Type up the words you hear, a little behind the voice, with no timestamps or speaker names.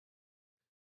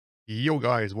Yo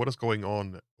guys, what is going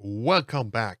on? Welcome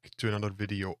back to another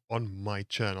video on my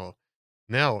channel.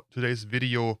 Now, today's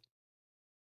video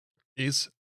is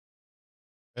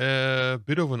a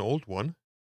bit of an old one,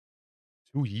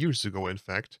 2 years ago in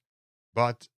fact,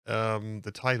 but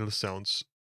the title sounds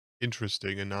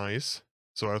interesting and nice,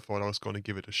 so I thought I was going to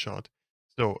give it a shot.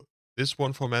 So, this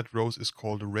one for Matt Rose is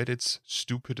called Reddit's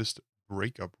Stupidest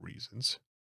Breakup Reasons.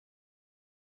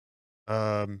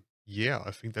 Yeah,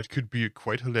 I think that could be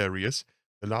quite hilarious.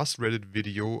 The last Reddit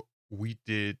video we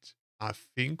did, I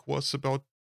think, was about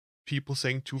people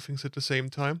saying two things at the same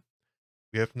time.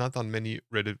 We have not done many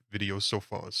Reddit videos so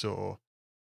far, so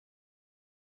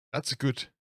that's a good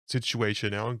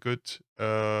situation now, a good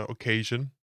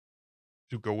occasion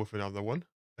to go with another one.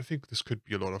 I think this could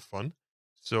be a lot of fun.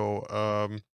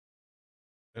 So,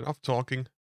 enough talking.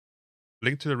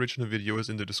 Link to the original video is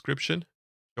in the description.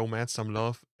 Show Matt some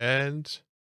love, and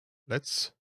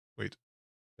let's wait.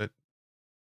 Let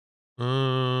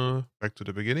back to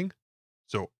the beginning.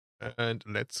 So, and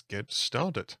let's get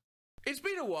started. It's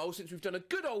been a while since we've done a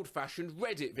good old-fashioned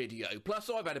Reddit video, plus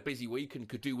I've had a busy week and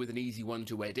could do with an easy one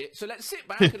to edit, so let's sit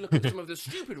back and look at some of the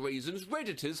stupid reasons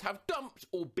Redditors have dumped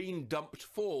or been dumped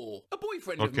for. A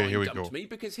boyfriend of mine dumped me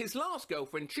because his last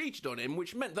girlfriend cheated on him,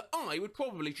 which meant that I would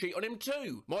probably cheat on him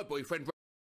too. My boyfriend...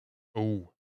 Oh.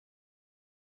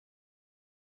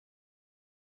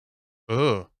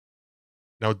 Ugh.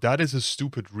 Now that is a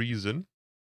stupid reason.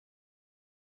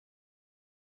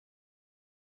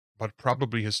 But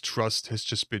probably his trust has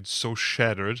just been so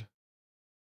shattered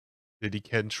that he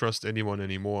can't trust anyone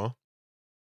anymore.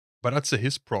 But that's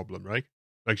his problem, right?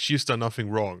 Like, she's done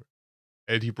nothing wrong.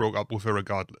 And he broke up with her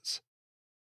regardless.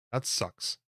 That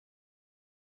sucks.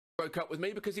 Broke up with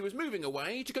me because he was moving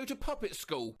away to go to puppet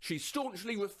school. She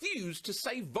staunchly refused to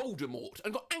say Voldemort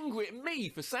and got angry at me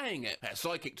for saying it. Her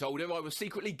psychic told her I was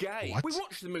secretly gay. What? We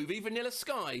watched the movie Vanilla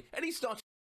Sky and he started...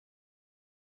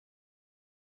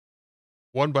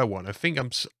 One by one. I think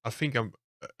I'm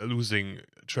losing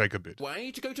track a bit.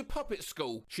 Way to go to puppet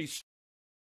school. She's...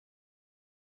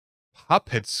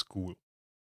 Puppet school?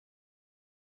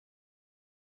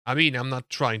 I mean, I'm not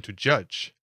trying to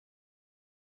judge.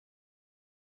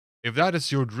 If that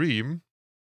is your dream,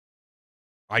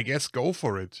 I guess go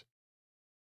for it.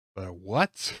 But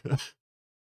what?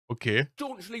 Okay.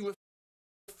 Staunchly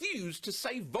refused to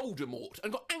say Voldemort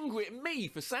and got angry at me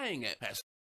for saying it.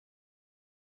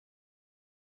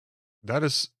 That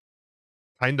is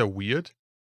kinda weird,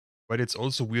 but it's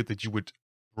also weird that you would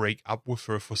break up with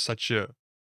her for such a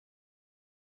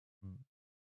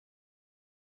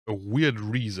weird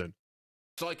reason.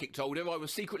 Psychic told her I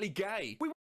was secretly gay.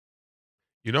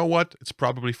 You know what? It's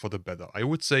probably for the better. I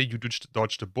would say you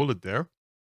dodged a bullet there.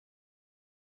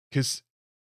 Because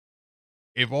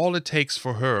if all it takes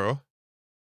for her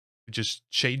to just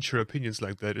change her opinions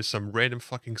like that is some random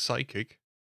fucking psychic,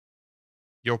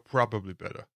 you're probably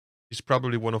better. She's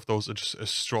probably one of those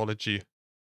astrology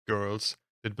girls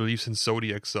that believes in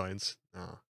zodiac signs.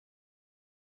 Nah.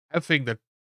 I think that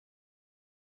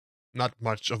not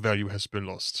much of value has been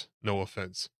lost. No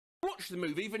offense. Watched the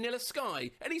movie Vanilla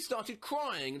Sky and he started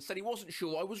crying and said he wasn't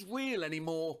sure I was real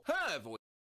anymore. Her voice.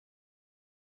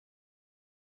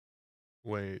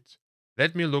 Wait.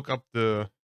 Let me look up the...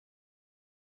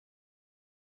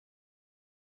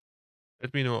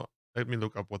 Let me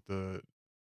look up what the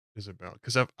is about.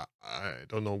 Because I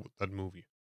don't know that movie.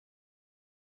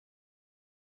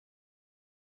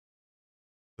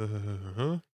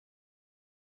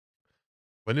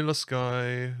 Vanilla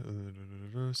Sky,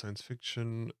 science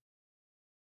fiction,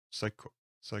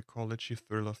 psychology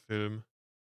thriller film.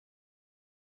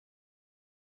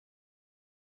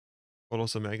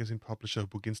 Follows a magazine publisher who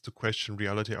begins to question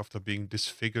reality after being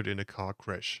disfigured in a car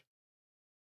crash.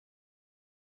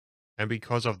 And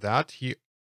because of that, he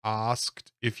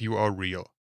asked if you are real.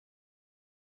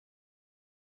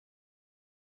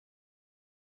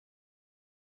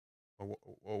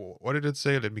 What did it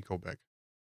say? Let me go back.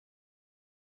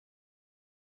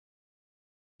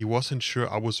 He wasn't sure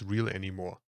I was real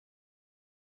anymore.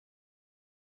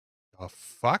 The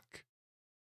fuck?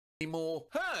 Anymore.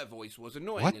 Her voice was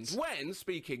annoying, What? and when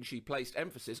speaking, she placed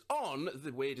emphasis on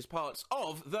the weirdest parts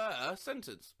of the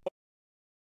sentence.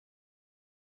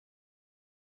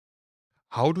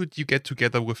 How did you get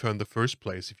together with her in the first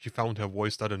place if you found her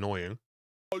voice that annoying?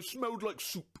 I smelled like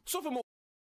soup. Sophomore.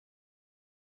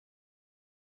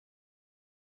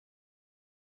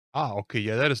 Ah, okay,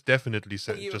 yeah, that is definitely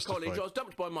Year of college, justified. I was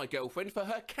dumped by my girlfriend for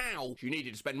her cow. She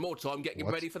needed to spend more time getting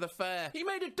What? ready for the fair. He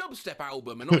made a dubstep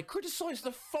album, and I criticised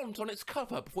the font on its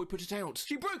cover before we put it out.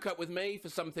 She broke up with me for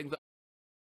something that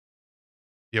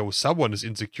Yo, someone is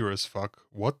insecure as fuck.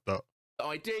 What the?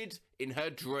 I did in her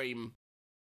dream.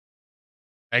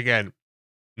 Again,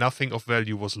 nothing of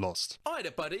value was lost. I had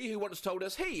a buddy who once told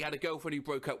us he had a girlfriend he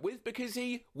broke up with because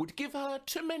he would give her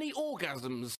too many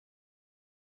orgasms.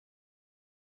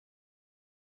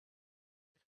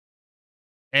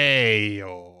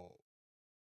 Ayo.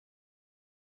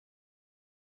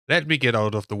 Let me get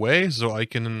out of the way so I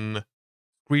can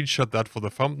screenshot that for the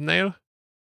thumbnail.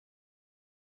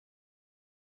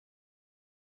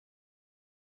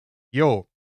 Yo,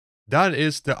 that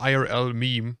is the IRL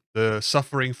meme, the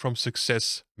suffering from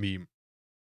success meme.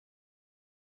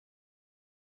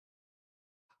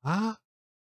 Huh?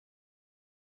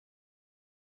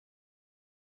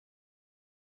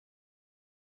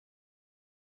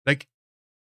 Like,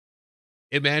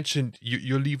 imagine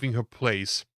you're leaving her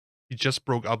place. She just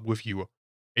broke up with you.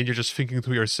 And you're just thinking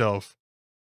to yourself,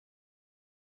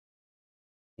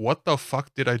 what the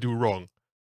fuck did I do wrong?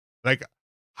 Like,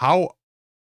 how?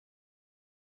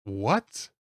 What?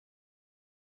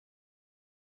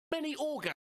 Many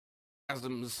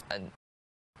orgasms. And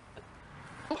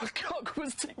my cock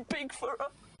was too big for her.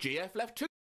 GF left two.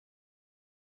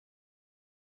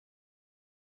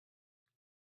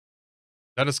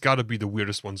 That has got to be the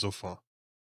weirdest one so far.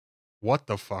 What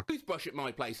the fuck? Toothbrush at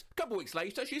my place. A couple weeks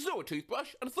later, she saw a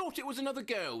toothbrush and thought it was another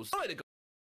girl's. I had a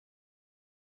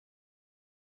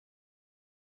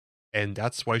And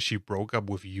that's why she broke up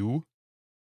with you?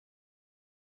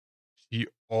 She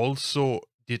also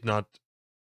did not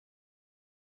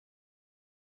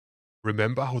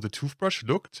remember how the toothbrush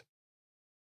looked?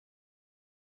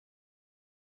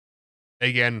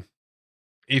 Again,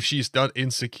 if she's that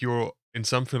insecure in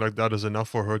something like that is enough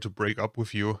for her to break up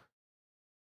with you,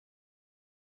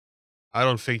 I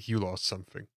don't think you lost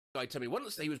something. guy told me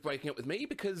once that he was breaking up with me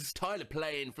because Tyler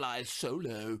Plane flies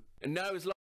solo. And now his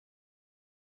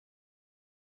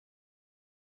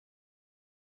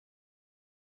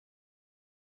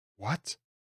What?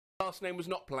 last name was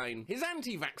not Plane. His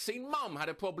anti-vaccine mum had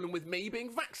a problem with me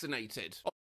being vaccinated.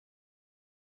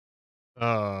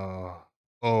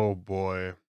 Oh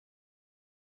boy.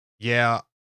 Yeah.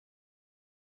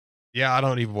 Yeah, I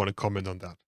don't even want to comment on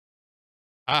that.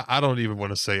 I don't even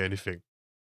want to say anything.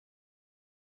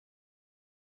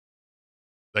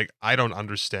 Like, I don't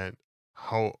understand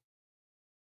how...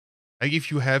 Like,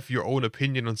 if you have your own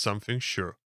opinion on something,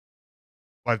 sure.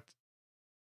 But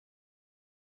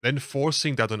then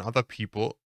forcing that on other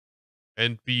people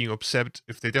and being upset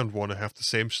if they don't want to have the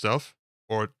same stuff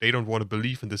or they don't want to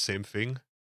believe in the same thing.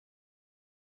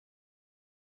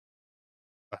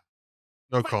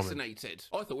 No comment. Vaccinated.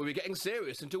 I thought we were getting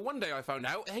serious until one day I found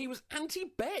out he was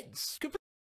anti-beds.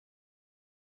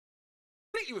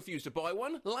 Completely refused to buy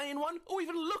one, lay in one, or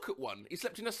even look at one. He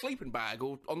slept in a sleeping bag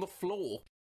or on the floor.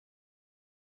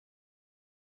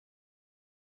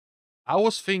 I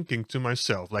was thinking to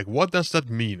myself, like, what does that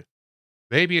mean?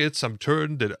 Maybe it's some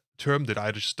term that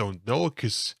I just don't know,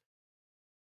 because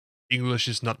English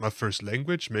is not my first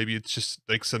language. Maybe it's just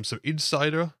like some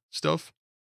insider stuff.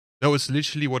 No, it's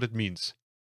literally what it means.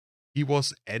 He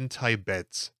was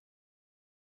anti-beds.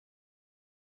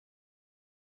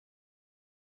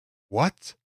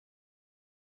 What?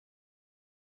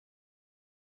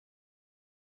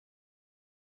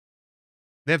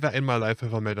 Never in my life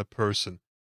have I met a person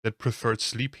that preferred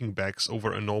sleeping bags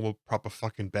over a normal proper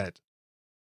fucking bed.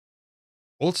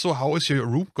 Also, how is your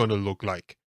room gonna look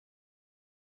like?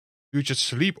 You just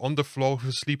sleep on the floor with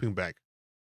a sleeping bag.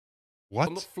 What?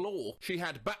 On the floor. She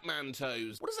had Batman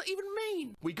toes. What does that even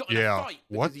mean? We got in Yeah, a fight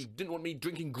because what? he didn't want me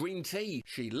drinking green tea.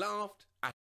 She laughed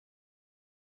at...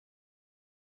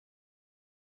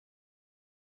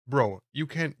 Bro, you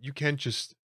can't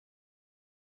just...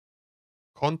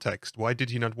 Context, why did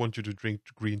he not want you to drink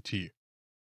green tea?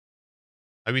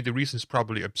 I mean, the reason is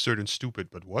probably absurd and stupid,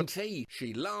 but what? tea.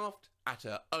 She laughed at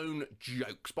her own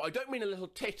jokes. But I don't mean a little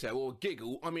titter or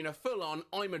giggle. I mean a full-on,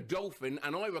 I'm a dolphin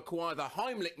and I require the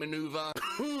Heimlich maneuver.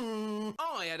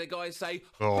 I had a guy say,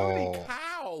 holy Oh.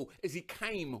 cow, as he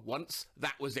came once.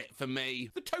 That was it for me.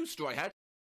 The toaster I had.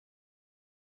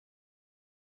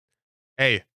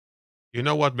 Hey, you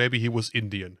know what? Maybe he was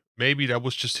Indian. Maybe that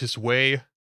was just his way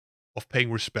of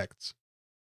paying respect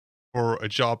for a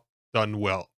job done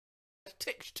well.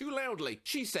 Ticked too loudly.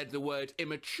 She said the word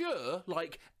immature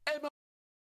like Emma.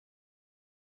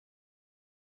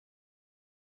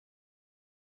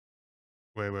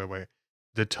 Wait.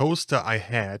 The toaster I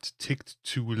had ticked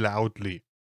too loudly.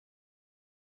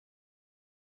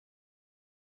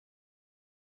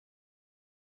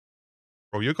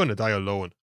 Bro, you're gonna die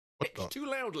alone. What the? Too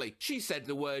loudly. She said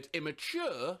the word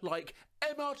immature like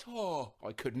Emma.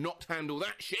 I could not handle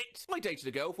that shit. I dated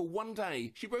a girl for one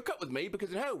day. She broke up with me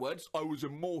because in her words, I was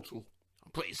immortal.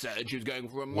 Pretty certain she was going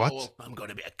for a What? moral. I'm going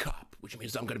to be a cop, which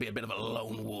means I'm going to be a bit of a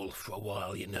lone wolf for a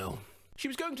while, you know. She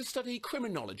was going to study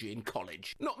criminology in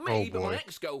college. Not me, Oh, but my boy.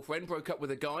 ex-girlfriend broke up with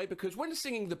a guy because when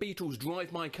singing the Beatles'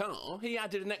 Drive My Car, he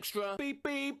added an extra beep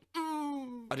beep.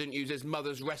 I didn't use his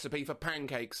mother's recipe for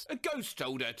pancakes. A ghost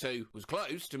told her to. Was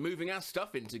close to moving our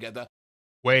stuff in together.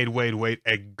 Wait.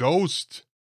 A ghost?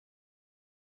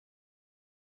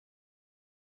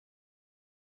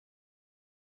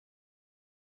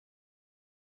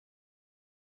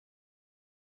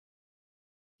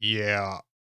 Yeah.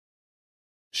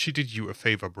 She did you a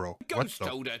favor, bro. What Ghost the?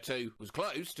 told her to. Was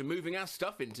close to moving our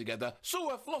stuff in together. Saw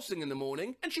her flossing in the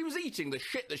morning, and she was eating the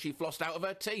shit that she flossed out of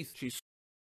her teeth. She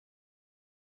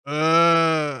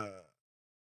Uh.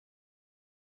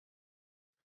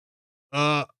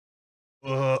 Uh.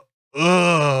 Uh.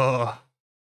 Uh.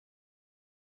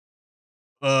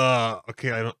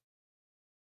 Okay, I don't.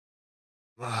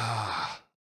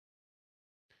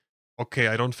 Okay,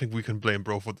 I don't think we can blame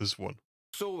bro for this one.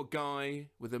 saw a guy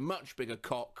with a much bigger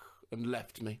cock and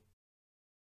left me.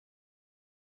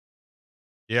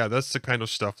 Yeah, that's the kind of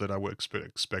stuff that I would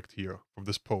expect here from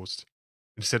this post.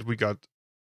 Instead, we got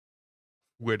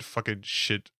weird fucking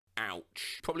shit.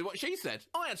 Ouch. Probably what she said.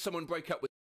 I had someone break up with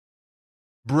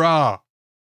Bruh!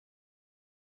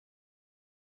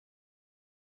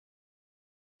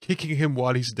 Kicking him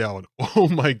while he's down. Oh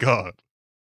my god.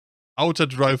 Outer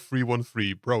Drive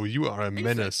 313. Bro, you are a He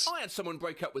menace. said, I had someone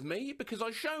break up with me because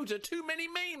I showed her too many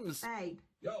memes. Babe,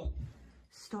 Yo,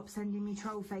 stop sending me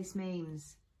troll face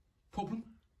memes. problem?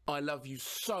 I love you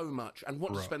so much and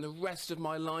want to Bruh. spend the rest of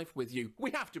my life with you. We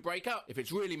have to break up. If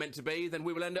it's really meant to be, then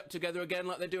we will end up together again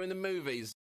like they do in the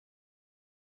movies.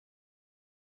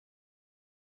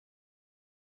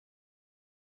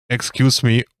 Excuse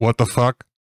me, what the fuck?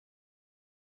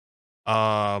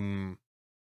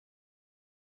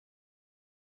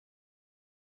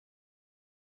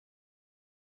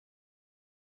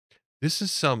 This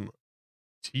is some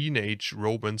teenage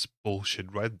romance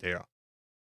bullshit right there.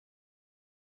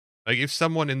 Like, if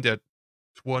someone in their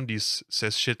 20s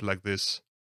says shit like this,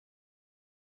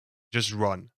 just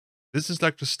run. This is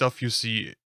like the stuff you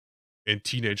see in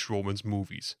teenage romance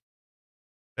movies.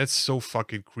 That's so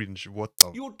fucking cringe. What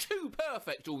the? You're too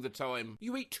perfect all the time.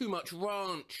 You eat too much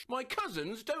ranch. My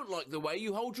cousins don't like the way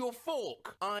you hold your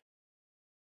fork.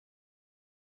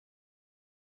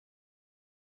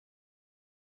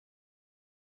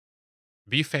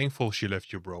 Be thankful she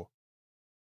left you, bro.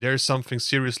 There's something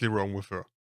seriously wrong with her.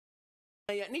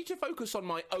 I need to focus on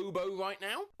my oboe right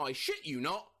now. I shit you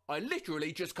not. I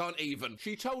literally just can't even.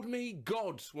 She told me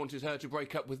God wanted her to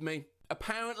break up with me.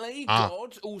 Apparently,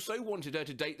 God also wanted her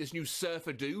to date this new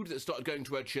surfer dude that started going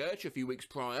to her church a few weeks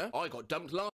prior. I got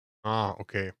dumped last.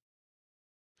 Okay.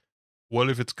 Well,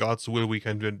 if it's God's will, we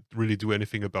can't really do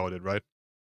anything about it, right?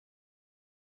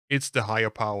 It's the higher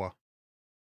power.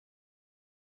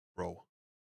 Bro.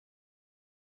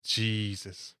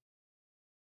 Jesus.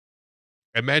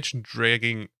 Imagine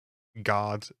dragging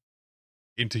God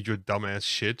into your dumbass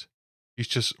shit. He's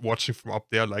just watching from up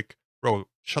there like, bro,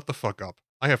 shut the fuck up.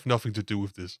 I have nothing to do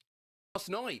with this. Last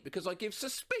night because I give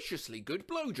suspiciously good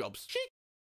blowjobs. She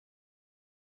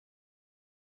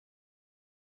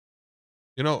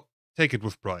You know, take it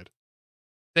with pride.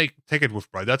 Take it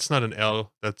with pride. That's not an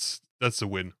L. That's a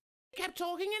win. kept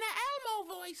talking in an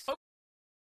Elmo voice.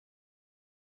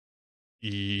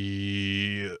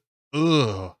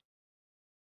 Ugh.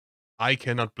 I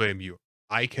cannot blame you.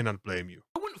 I cannot blame you.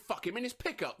 I wouldn't fuck him in his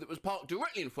pickup that was parked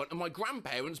directly in front of my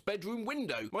grandparents' bedroom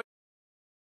window.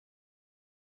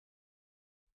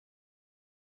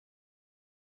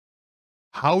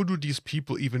 How do these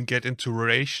people even get into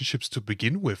relationships to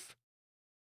begin with?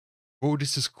 Bro,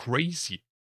 this is crazy.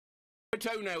 My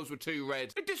toenails were too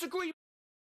red. I disagree.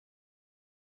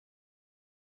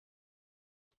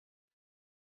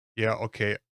 Yeah,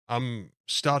 okay. I'm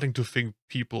starting to think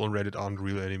people on Reddit aren't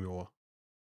real anymore.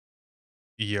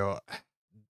 Yeah.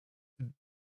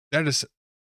 That is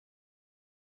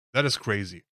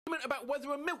crazy. About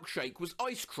whether a milkshake was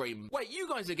ice cream. Wait, you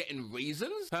guys are getting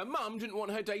reasons? Her mum didn't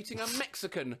want her dating a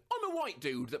Mexican. I'm a white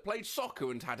dude that played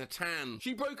soccer and had a tan.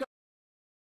 She broke up.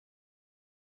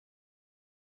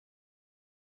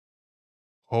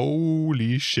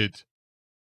 Holy shit.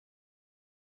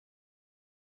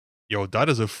 Yo, that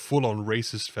is a full-on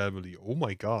racist family. Oh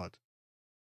my god.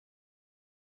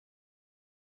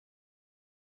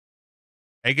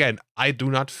 Again, I do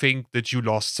not think that you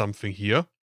lost something here.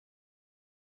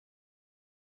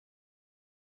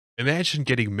 Imagine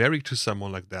getting married to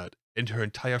someone like that, and her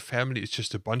entire family is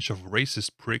just a bunch of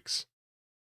racist pricks.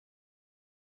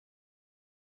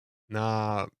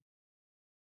 Nah.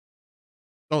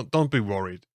 Don't be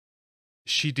worried.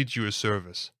 She did you a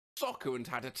service. Soccer and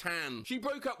had a tan. She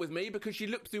broke up with me because she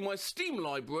looked through my Steam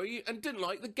library and didn't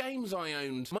like the games I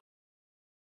owned.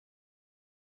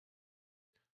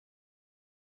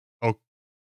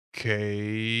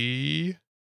 Okay.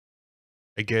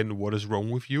 Again, what is wrong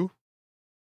with you?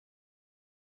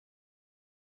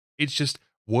 It's just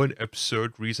one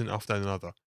absurd reason after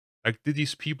another. Like, did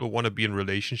these people want to be in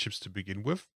relationships to begin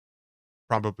with?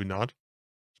 Probably not.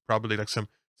 It's probably like some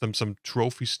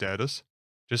trophy status,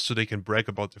 just so they can brag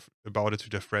about it to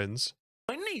their friends.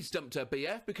 My niece dumped her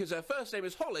BF because her first name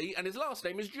is Holly and his last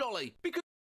name is Jolly. Because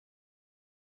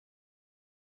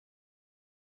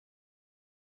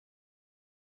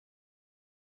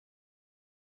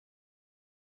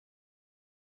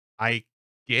I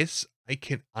guess I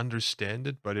can understand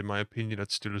it, but in my opinion,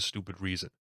 that's still a stupid reason.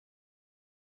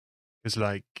 It's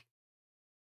like,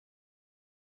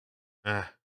 I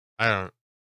don't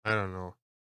know.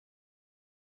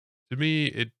 To me,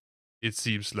 it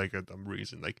seems like a dumb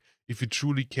reason. Like, if you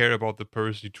truly care about the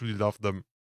person, you truly love them,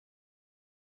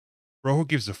 bro, who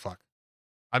gives a fuck?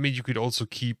 I mean, you could also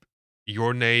keep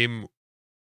your name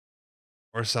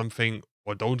or something,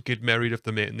 or don't get married if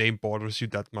the name bothers you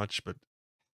that much, but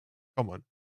come on.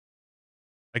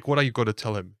 Like, what are you gonna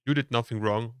tell him? You did nothing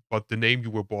wrong, but the name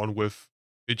you were born with,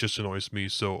 it just annoys me,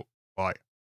 so bye.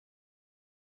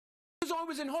 I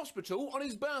was in hospital on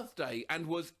his birthday and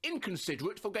was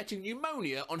inconsiderate for getting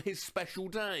pneumonia on his special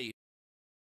day.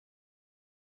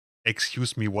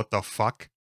 Excuse me, what the fuck?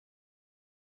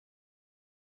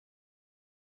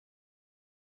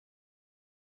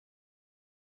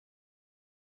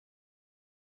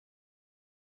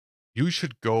 You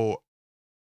should go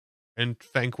and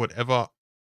thank whatever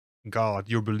God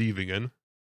you're believing in,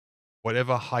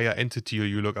 whatever higher entity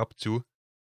you look up to,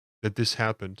 that this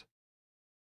happened.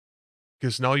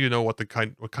 Because now you know what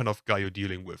kind of guy you're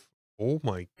dealing with. Oh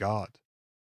my God.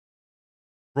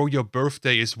 Bro, your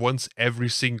birthday is once every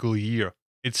single year.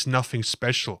 It's nothing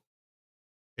special.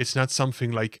 It's not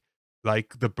something like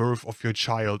the birth of your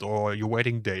child or your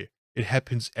wedding day. It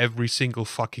happens every single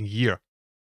fucking year.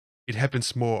 It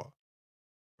happens more.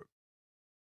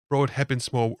 Bro, it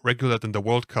happens more regular than the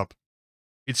World Cup.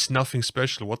 It's nothing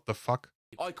special. What the fuck?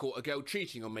 I caught a girl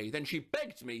cheating on me, then she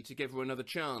begged me to give her another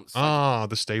chance. Ah,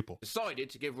 the staple. Decided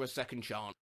to give her a second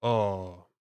chance. Oh.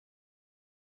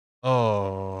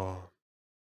 Oh.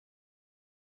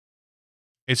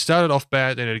 It started off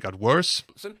bad and it got worse.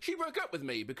 And she broke up with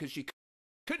me because she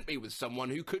couldn't be with someone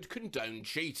who could condone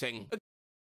cheating.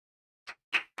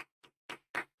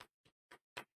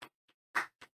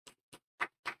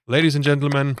 Ladies and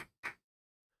gentlemen,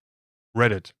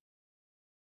 Reddit.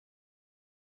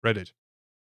 Reddit.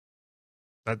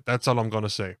 That's all I'm gonna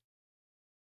say.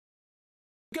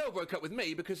 The girl broke up with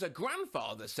me because her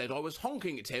grandfather said I was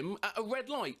honking at him at a red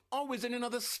light. I was in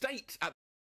another state at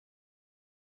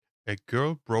A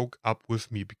girl broke up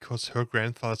with me because her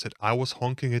grandfather said I was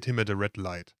honking at him at a red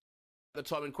light. the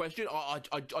time in question.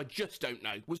 I just don't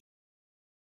know.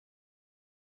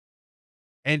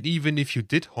 And even if you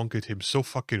did honk at him, so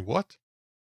fucking what?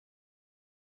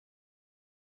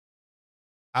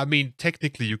 I mean,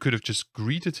 technically you could have just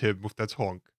greeted him with that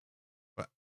honk. But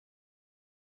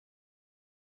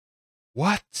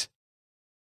what?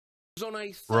 Was on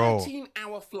a Bro.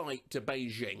 13-hour flight to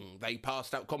Beijing. They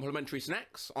passed out complimentary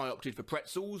snacks. I opted for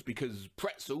pretzels because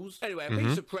pretzels. Anyway, a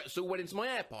piece of pretzel went into my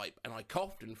air pipe and I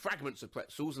coughed and fragments of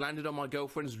pretzels landed on my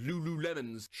girlfriend's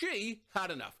Lululemons. She had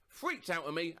enough, freaked out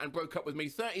at me and broke up with me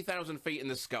 30,000 feet in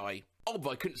the sky.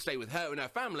 I couldn't stay with her and her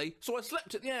family, so I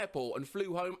slept at the airport and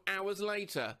flew home hours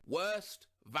later. Worst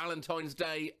Valentine's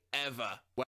Day ever.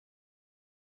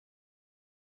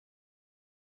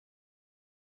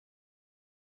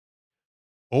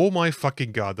 Oh my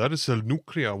fucking God, that is a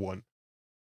nuclear one.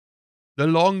 The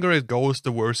longer it goes,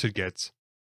 the worse it gets.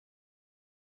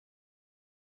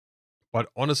 But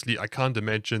honestly, I can't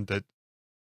imagine that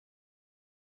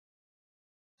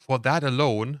for that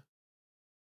alone,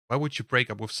 why would you break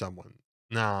up with someone?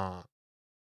 Nah.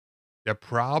 There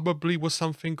probably was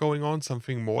something going on,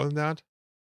 something more than that.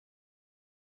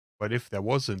 But if there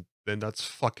wasn't, then that's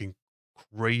fucking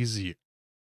crazy.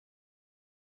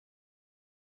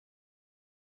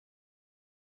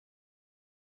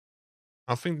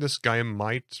 I think this guy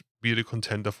might be the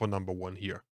contender for #1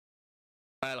 here.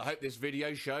 Well, I hope this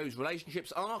video shows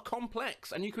relationships are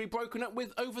complex and you can be broken up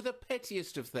with over the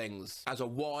pettiest of things. As a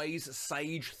wise,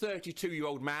 sage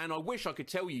 32-year-old man, I wish I could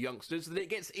tell you youngsters that it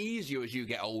gets easier as you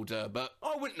get older, but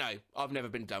I wouldn't know. I've never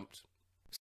been dumped.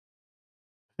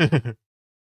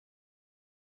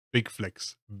 Big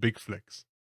flex. Big flex.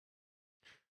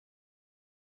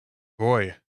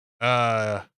 Boy,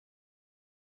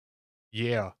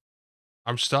 Yeah.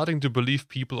 I'm starting to believe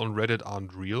people on Reddit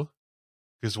aren't real.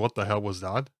 Because what the hell was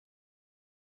that?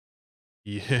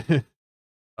 Yeah.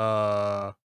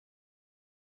 uh,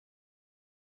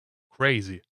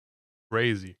 Crazy.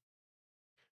 Crazy.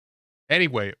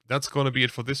 Anyway, that's gonna be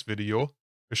it for this video.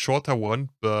 A shorter one,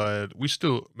 but we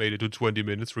still made it to 20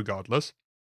 minutes regardless.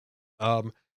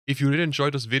 If you did enjoy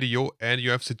this video and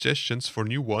you have suggestions for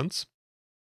new ones,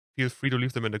 feel free to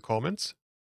leave them in the comments.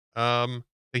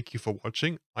 Thank you for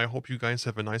watching. I hope you guys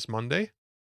have a nice Monday.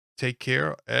 Take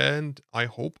care, and I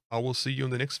hope I will see you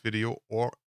in the next video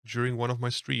or during one of my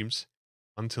streams.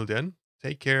 Until then,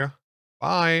 take care.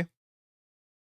 Bye.